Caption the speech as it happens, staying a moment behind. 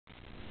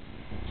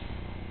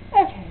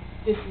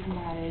this is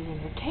not as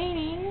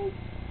entertaining,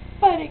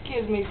 but it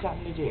gives me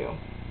something to do,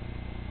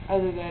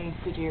 other than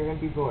sit here and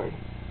be bored.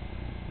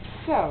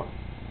 So,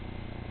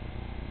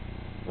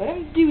 what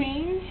I'm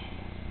doing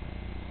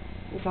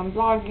is I'm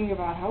blogging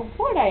about how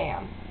bored I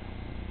am.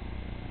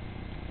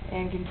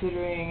 And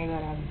considering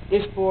that I'm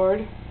this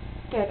bored,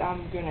 that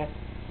I'm gonna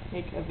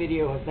make a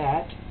video of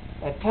that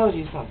tells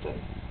you something.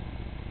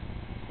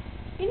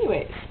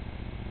 Anyways,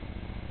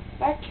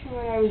 back to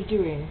what I was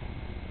doing.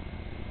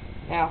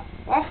 Now,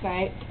 last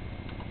night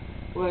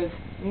was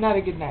not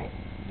a good night.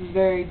 It was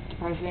very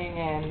depressing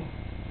and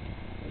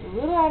it was a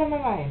little out of my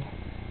mind.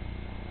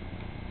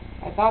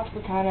 My thoughts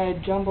were kind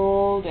of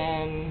jumbled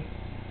and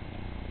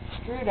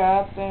screwed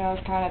up, and I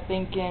was kind of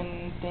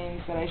thinking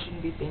things that I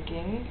shouldn't be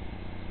thinking.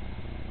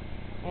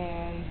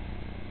 And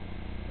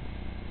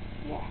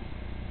yeah,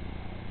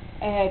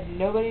 I had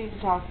nobody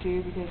to talk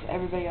to because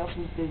everybody else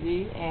was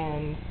busy,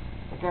 and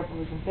my grandpa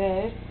was in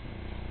bed.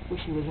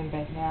 Wish he was in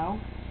bed now,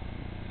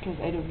 because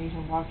I don't need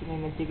him walking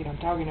in and thinking I'm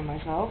talking to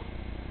myself.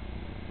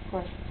 Of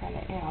course, I kind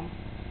of am.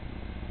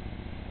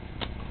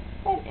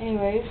 But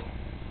anyways,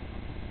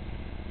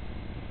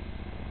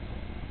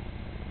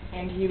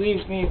 and he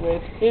leaves me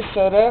with his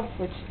soda,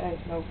 which I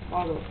no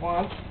longer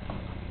want.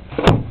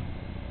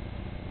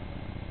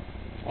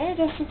 And it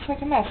just looks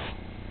like a mess.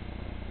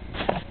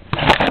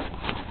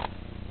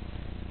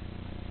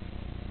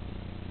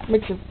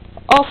 Mix of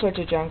all sorts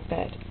of junk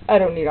that I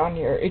don't need on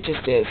here. It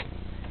just is.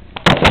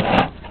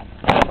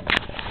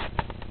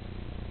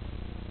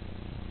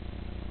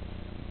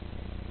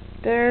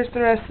 There's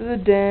the rest of the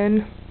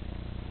den.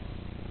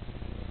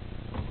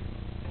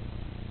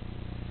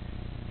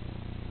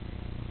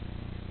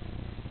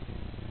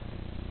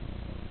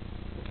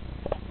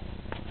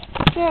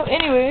 So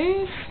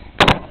anyways,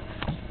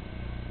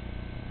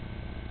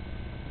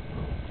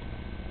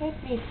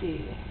 let me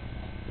see.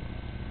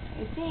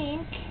 I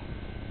think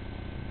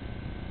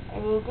I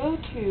will go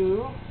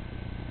to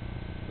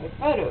my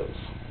photos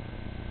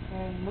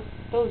and look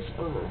those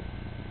over,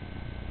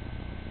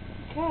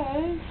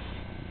 because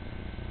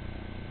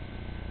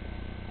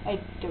I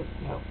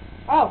don't know.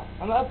 Oh,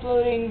 I'm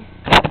uploading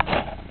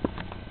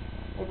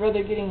my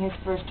brother getting his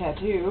first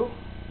tattoo.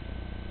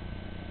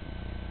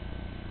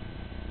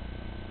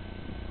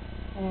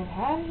 And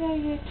how did I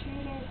get 2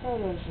 new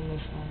photos in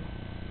this one?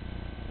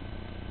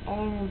 I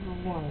don't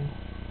remember one.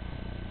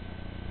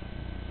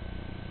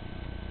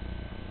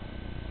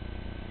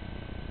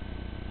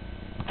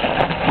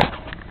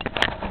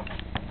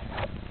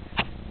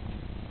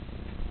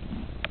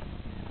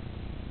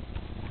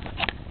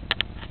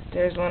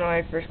 There's one when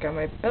I first got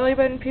my belly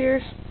button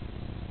pierced.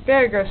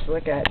 Very gross to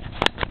look at.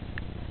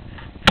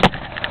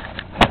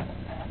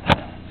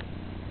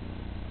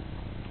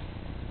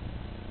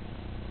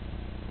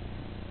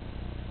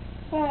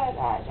 But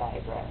I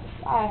digress.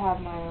 I have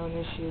my own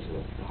issues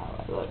with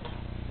how I look.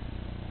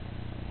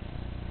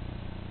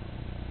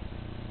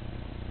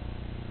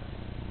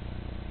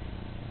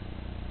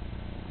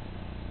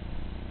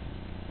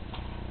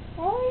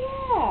 Oh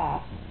yeah!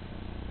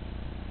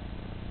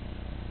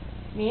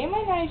 Me in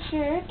my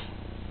nightshirt,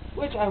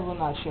 which I will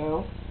not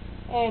show,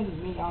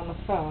 and me on the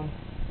phone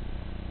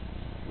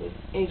with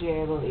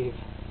AJ, I believe.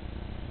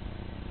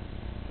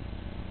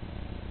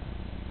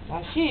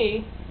 Now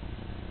she,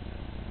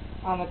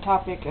 on the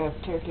topic of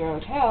Tokyo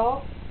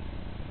Hotel,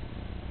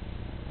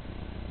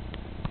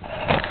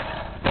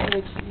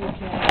 which you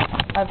can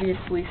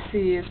obviously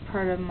see as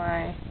part of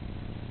my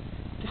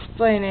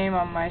display name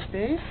on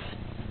MySpace,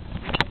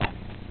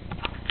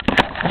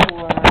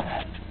 for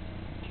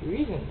 2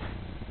 reasons.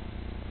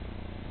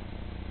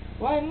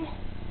 One,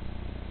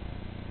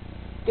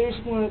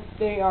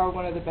 they are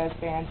one of the best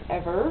bands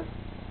ever.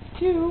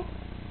 2,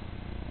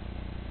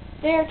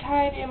 they are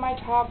tied in my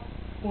top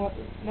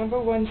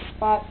 #1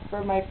 spot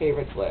for my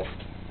favorites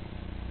list.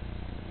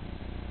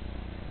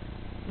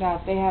 Now,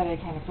 if they had a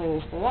kind of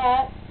playlist for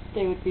that,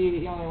 they would be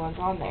the only ones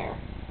on there.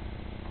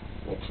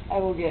 Which I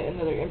will get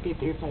another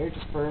MP3 player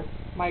just for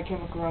My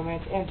Chemical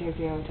Romance and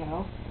Tokyo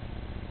Hotel.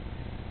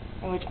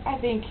 In which I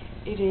think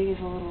AJ is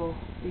a little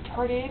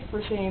retarded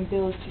for saying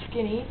Bill is too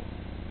skinny.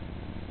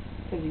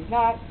 Because he's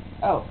not.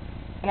 Oh,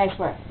 and I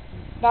swear,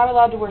 not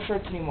allowed to wear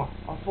shirts anymore.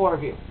 All 4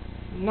 of you.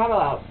 Not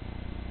allowed.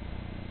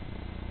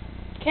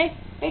 Okay?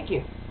 Thank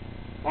you.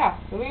 Now,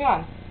 moving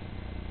on.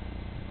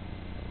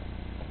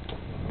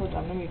 Hold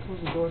on, let me close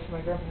the door so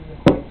my grandma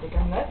doesn't quite think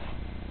I'm nuts.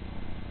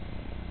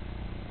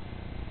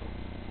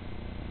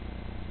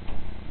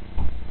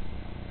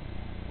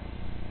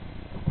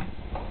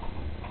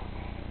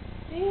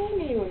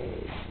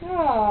 Anyways, who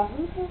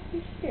helped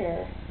me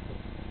here?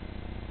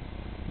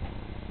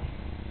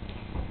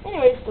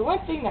 Anyways, the one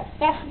thing that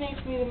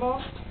fascinates me the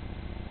most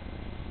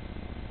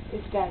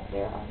is that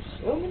there are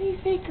so many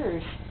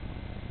fakers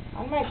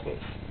on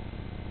MySpace.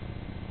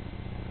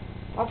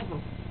 Lots of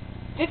them.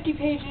 50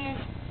 pages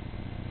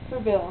for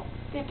Bill,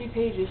 50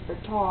 pages for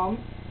Tom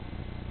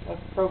of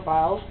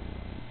profiles,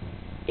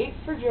 8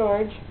 for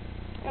George,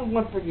 and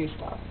 1 for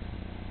Gustav.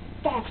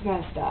 That's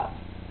messed up.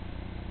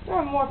 There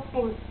are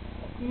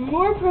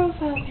more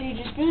profile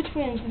pages for the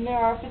twins than there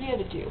are for the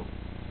other two.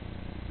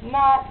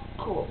 Not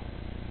cool.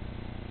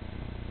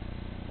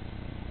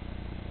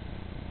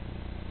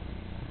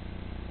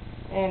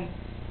 And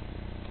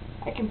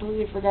I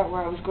completely forgot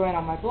where I was going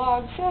on my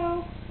blog,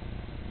 so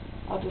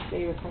I'll just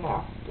save it for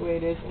now, the way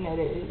it is, and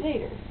edit it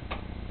later.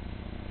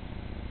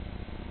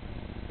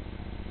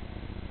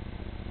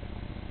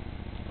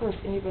 Of course,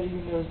 anybody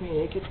who knows me,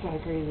 it gets kind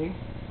of crazy.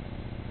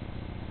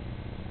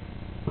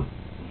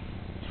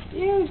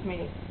 Excuse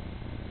me.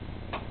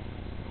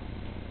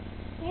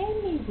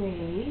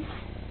 Anyways,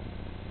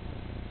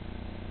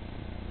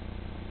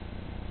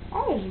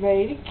 I was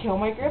ready to kill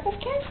my grandpa's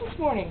cats this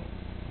morning.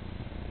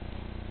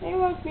 They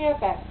woke me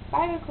up at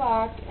 5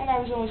 o'clock, and I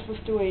was only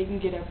supposed to wait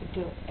and get up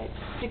until at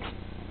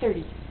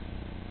 6:30.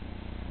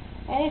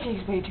 And it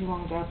takes way too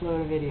long to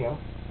upload a video.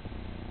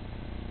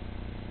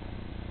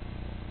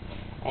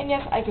 And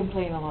yes, I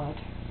complain a lot.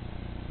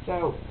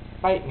 So,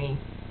 bite me.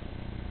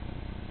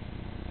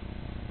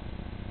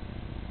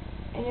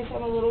 And yes,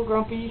 I'm a little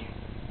grumpy.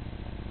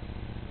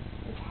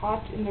 It's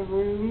hot in the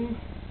room.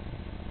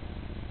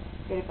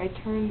 But if I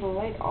turn the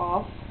light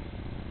off,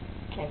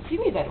 you can't see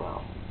me that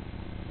well.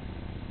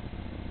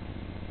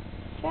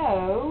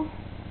 So,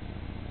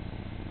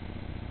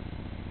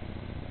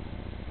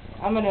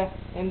 I'm gonna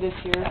end this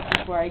here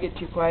before I get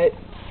too quiet.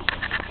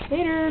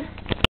 Later!